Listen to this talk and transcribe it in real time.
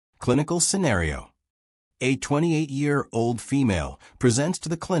Clinical scenario. A 28-year-old female presents to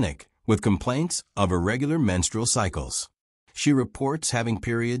the clinic with complaints of irregular menstrual cycles. She reports having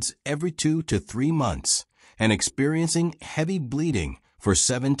periods every 2 to 3 months and experiencing heavy bleeding for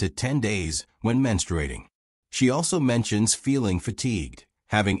 7 to 10 days when menstruating. She also mentions feeling fatigued,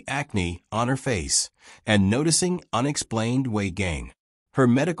 having acne on her face, and noticing unexplained weight gain. Her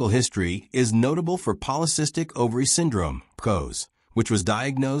medical history is notable for Polycystic Ovary Syndrome, PCOS, which was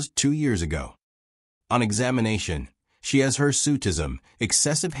diagnosed 2 years ago. On examination, she has hirsutism,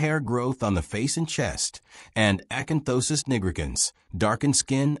 excessive hair growth on the face and chest, and acanthosis nigricans, darkened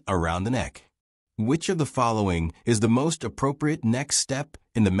skin around the neck. Which of the following is the most appropriate next step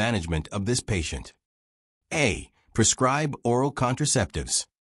in the management of this patient? A. Prescribe oral contraceptives.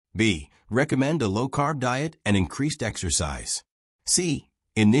 B. Recommend a low-carb diet and increased exercise. C.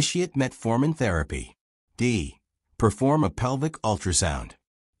 Initiate metformin therapy. D. Perform a pelvic ultrasound.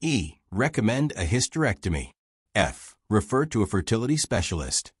 E. Recommend a hysterectomy. F. Refer to a fertility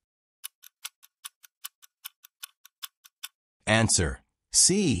specialist. Answer.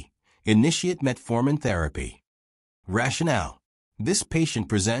 C. Initiate metformin therapy. Rationale. This patient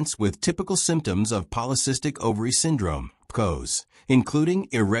presents with typical symptoms of Polycystic Ovary Syndrome, PCOS, including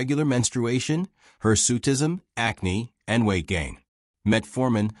irregular menstruation, hirsutism, acne, and weight gain.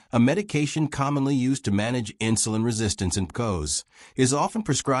 Metformin, a medication commonly used to manage insulin resistance in PCOS, is often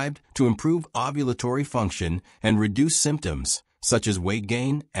prescribed to improve ovulatory function and reduce symptoms such as weight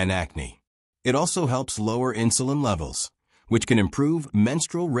gain and acne. It also helps lower insulin levels, which can improve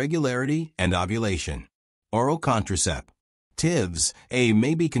menstrual regularity and ovulation. Oral contraceptives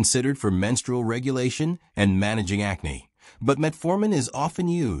may be considered for menstrual regulation and managing acne, but metformin is often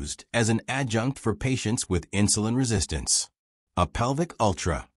used as an adjunct for patients with insulin resistance. A pelvic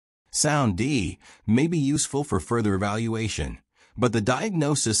ultrasound may be useful for further evaluation, but the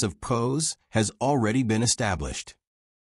diagnosis of PCOS has already been established.